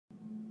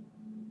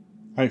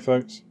Hey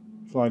folks,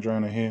 Fly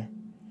Droner here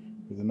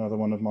with another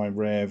one of my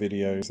rare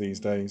videos these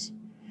days.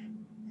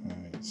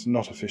 It's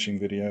not a fishing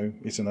video,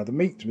 it's another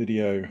meat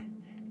video.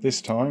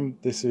 This time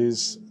this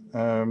is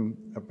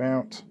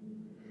about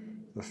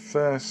the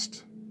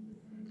first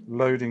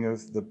loading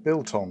of the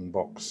Biltong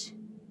Box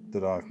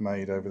that I've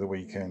made over the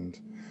weekend.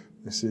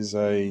 This is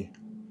a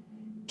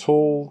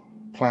tall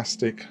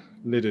plastic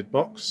lidded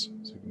box,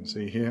 as you can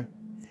see here,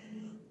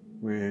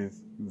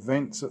 with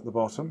vents at the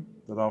bottom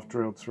that I've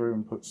drilled through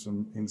and put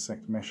some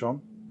insect mesh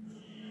on.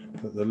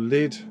 But the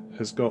lid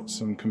has got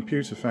some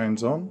computer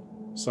fans on,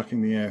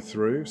 sucking the air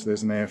through, so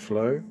there's an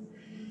airflow.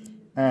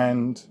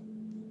 And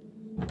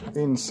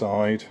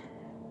inside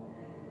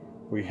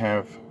we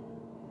have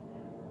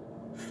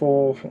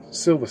 4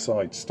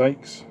 silverside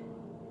steaks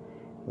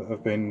that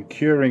have been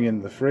curing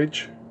in the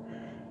fridge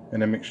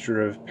in a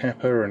mixture of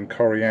pepper and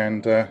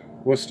coriander,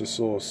 Worcester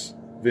sauce,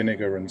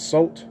 vinegar and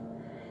salt.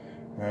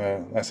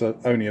 That's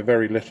only a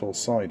very little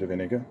cider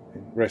vinegar.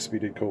 The recipe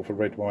did call for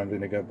red wine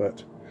vinegar,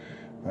 but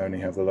I only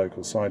have the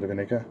local cider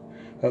vinegar.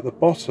 At the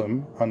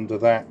bottom, under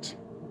that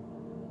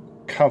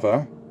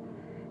cover,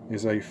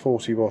 is a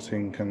 40-watt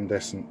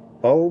incandescent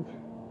bulb,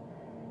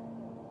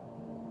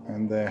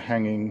 and they're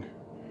hanging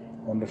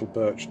on little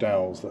birch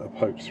dowels that are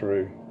poked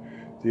through.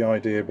 The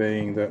idea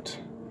being that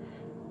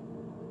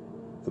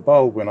the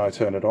bulb, when I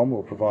turn it on,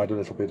 will provide a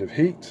little bit of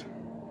heat,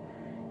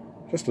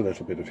 just a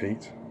little bit of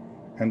heat,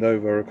 and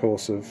over a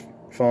course of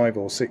 5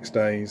 or 6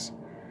 days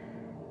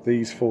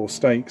these 4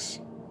 steaks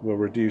will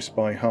reduce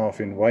by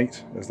half in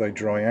weight as they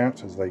dry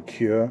out, as they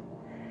cure.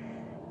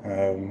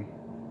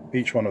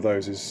 Each one of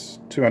those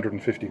is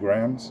 250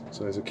 grams,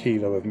 so there's a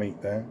kilo of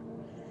meat there,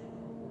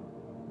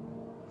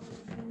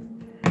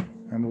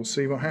 and we'll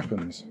see what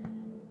happens.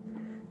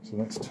 So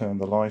let's turn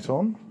the light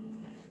on,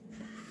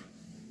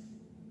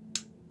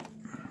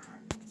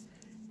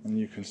 and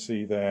you can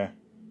see there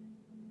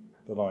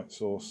the light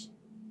source.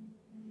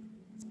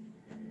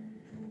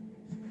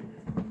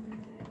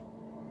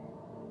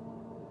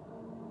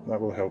 That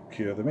will help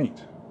cure the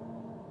meat.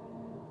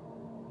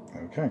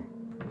 Okay.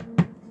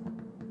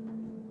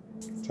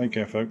 Take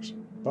care, folks.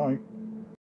 Bye.